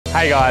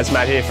Hey guys,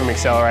 Matt here from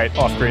Accelerate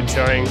Off-Grid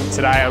Touring.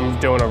 Today I'm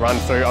doing a run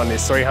through on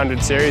this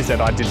 300 series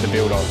that I did the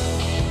build on.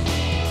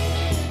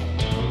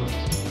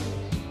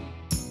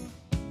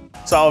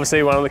 So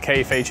obviously one of the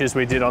key features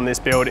we did on this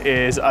build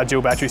is a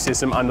dual battery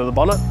system under the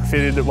bonnet.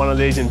 Fitted one of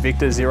these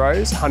Invicta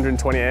Xeros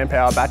 120 amp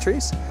hour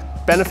batteries.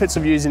 Benefits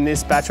of using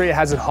this battery, it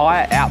has a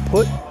higher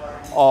output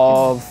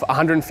of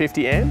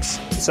 150 amps,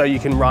 so you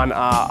can run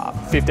a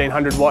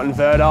 1500 watt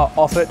inverter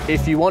off it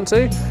if you want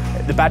to.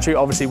 The battery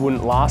obviously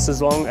wouldn't last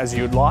as long as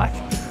you'd like,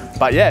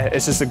 but yeah,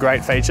 it's just a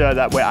great feature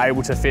that we're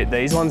able to fit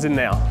these ones in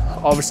now.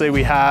 Obviously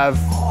we have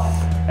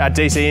our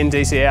DC in,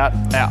 DC out,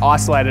 our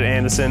isolated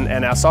Anderson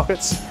and our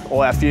sockets,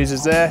 all our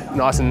fuses there,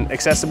 nice and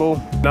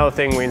accessible. Another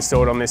thing we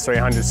installed on this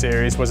 300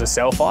 series was a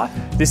Cel-Fi.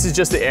 This is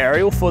just the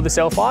aerial for the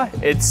Cel-Fi.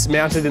 It's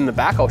mounted in the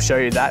back, I'll show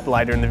you that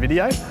later in the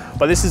video,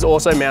 but this is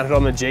also mounted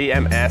on the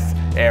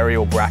GMF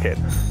aerial bracket.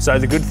 So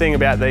the good thing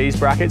about these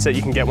brackets that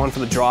you can get one for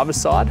the driver's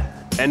side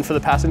and for the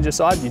passenger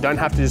side. You don't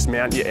have to just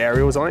mount your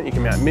aerials on it, you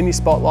can mount mini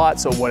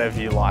spotlights or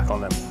whatever you like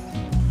on them.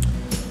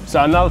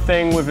 So another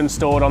thing we've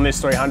installed on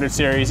this 300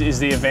 series is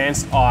the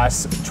Advanced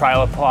ICE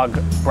trailer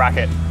plug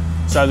bracket.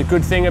 So the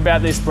good thing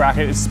about this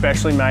bracket is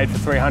specially made for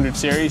 300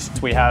 series.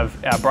 We have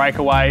our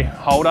Breakaway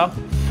holder,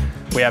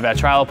 we have our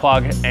trailer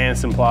plug,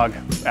 Anderson plug,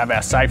 we have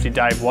our Safety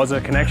Dave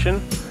Woza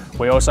connection.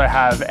 We also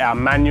have our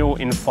manual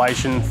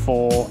inflation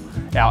for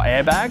our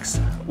airbags,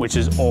 which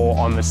is all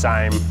on the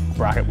same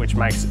bracket, which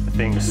makes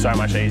things so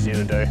much easier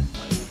to do.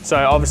 So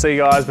obviously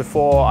guys,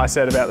 before I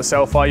said about the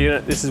Cel-Fi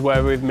unit, this is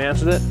where we've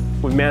mounted it.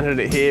 We've mounted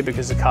it here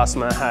because the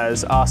customer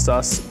has asked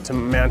us to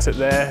mount it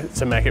there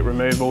to make it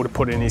removable to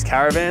put in his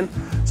caravan.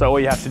 So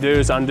all you have to do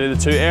is undo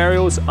the two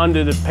aerials,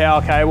 undo the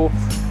power cable,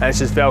 and it's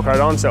just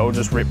Velcroed on, so it will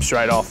just rip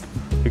straight off.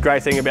 The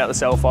great thing about the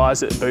Cel-Fi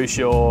is it boosts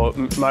your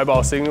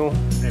mobile signal.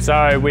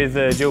 So with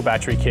the dual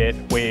battery kit,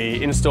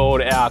 we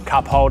installed our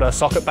cup holder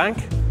socket bank.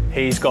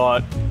 He's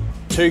got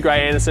two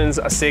grey Andersons,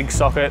 a SIG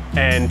socket,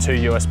 and two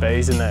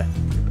USBs in there.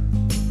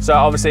 So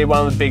obviously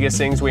one of the biggest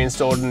things we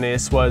installed in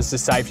this was the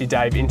Safety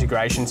Dave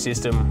integration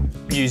system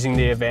using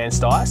the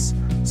Advanced ICE.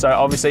 So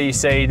obviously you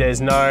see there's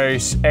no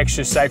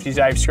extra Safety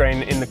Dave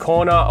screen in the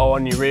corner or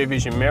on your rear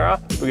vision mirror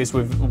because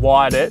we've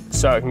wired it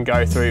so it can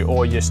go through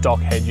all your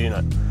stock head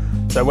unit.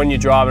 So when you're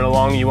driving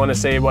along, you want to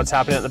see what's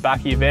happening at the back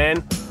of your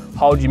van,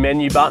 hold your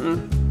menu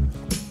button,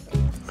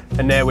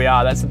 and there we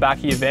are, that's the back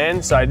of your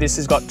van. So this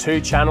has got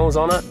two channels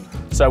on it.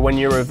 So when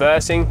you're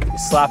reversing, you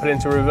slap it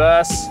into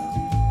reverse,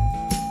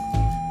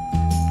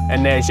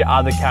 and there's your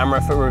other camera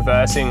for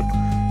reversing.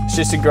 It's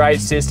just a great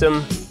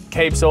system,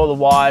 keeps all the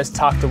wires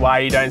tucked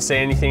away, you don't see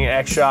anything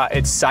extra.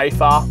 It's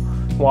safer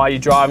while you're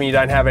driving, you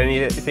don't have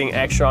anything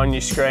extra on your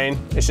screen.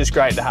 It's just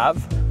great to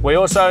have. We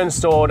also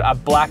installed a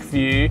black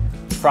view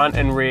front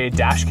and rear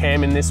dash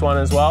cam in this one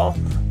as well.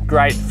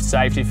 Great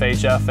safety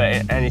feature for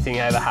anything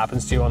ever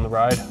happens to you on the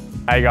road.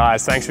 Hey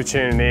guys, thanks for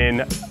tuning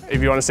in.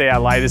 If you want to see our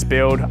latest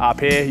build up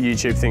here,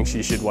 YouTube thinks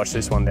you should watch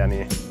this one down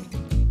here.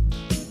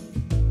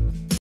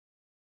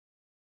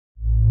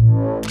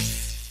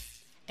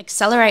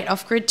 Accelerate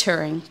Off-Grid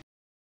Touring,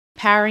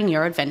 powering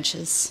your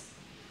adventures.